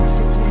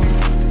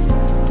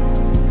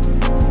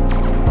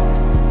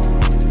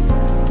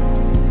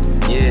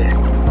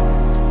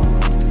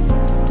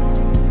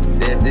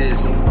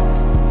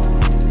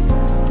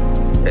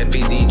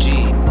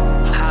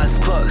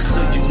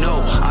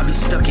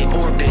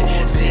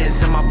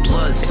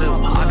blood,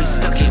 so I be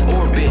stuck in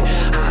orbit.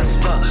 High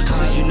as fuck,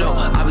 so you know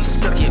I be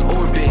stuck in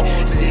orbit.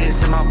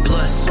 Sins in my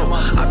blood, so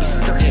I be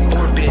stuck in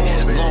orbit.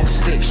 Long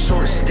sticks,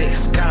 short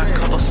sticks, got a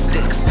couple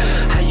sticks.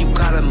 How you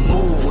gotta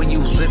move when you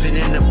living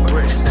in the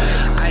bricks?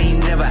 I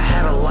ain't never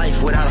had a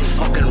life without a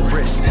fucking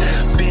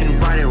risk. Been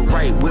riding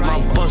right with my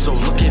buzzer,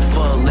 looking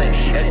for a lick.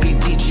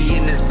 FBDG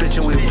in this bitch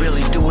and we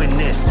really doing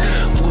this.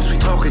 Fools be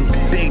talking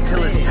big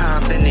till it's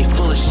time, then they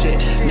full of shit.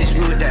 Miss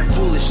me with that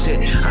foolish shit.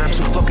 I'm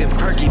too fucking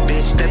perky,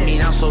 bitch. That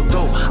mean I'm so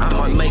dope. I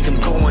might make him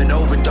go and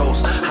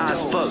overdose. High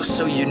as fuck,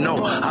 so you know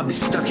I be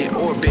stuck in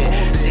orbit.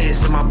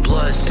 Sins in my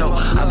blood, so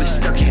I be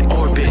stuck in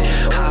orbit.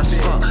 High as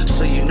fuck,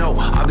 so you know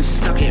I be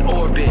stuck in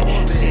orbit.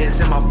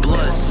 Sins in my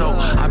blood, so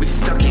I be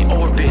stuck in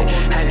orbit.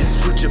 Had to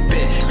switch a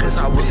bit, cause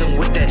I wasn't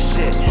with that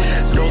shit.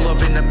 No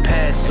love in the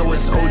past, so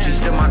it's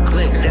OGs in my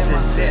clique. That's a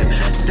zip.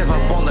 Step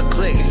up on the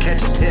click and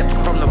catch a tip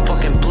from the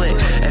fucking blick.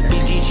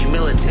 FBGG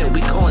militant,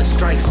 we calling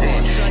strikes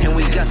in. And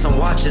we got some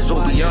watches,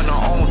 but we on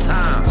our own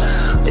time.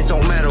 It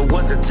don't matter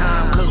what the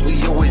time, cause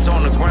we always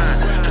on the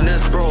grind.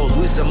 Finesse bros,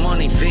 we some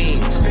money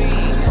fiends.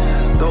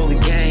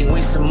 Goalie gang,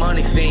 we some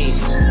money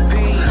fiends.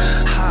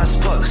 High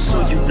as fuck,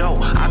 so you know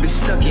I be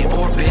stuck in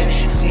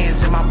orbit.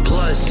 Sins in my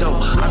blood, so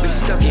I be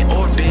stuck in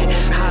orbit.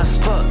 High as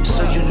fuck,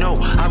 so you know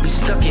I be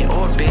stuck in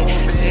orbit.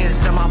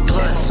 Sins in my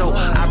blood, so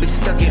I be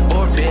stuck in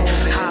orbit.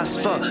 High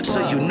as fuck,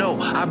 so you know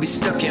I be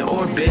stuck in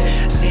orbit.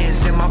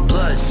 Sins in my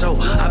blood, so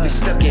I be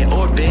stuck in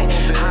orbit.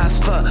 High as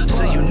fuck,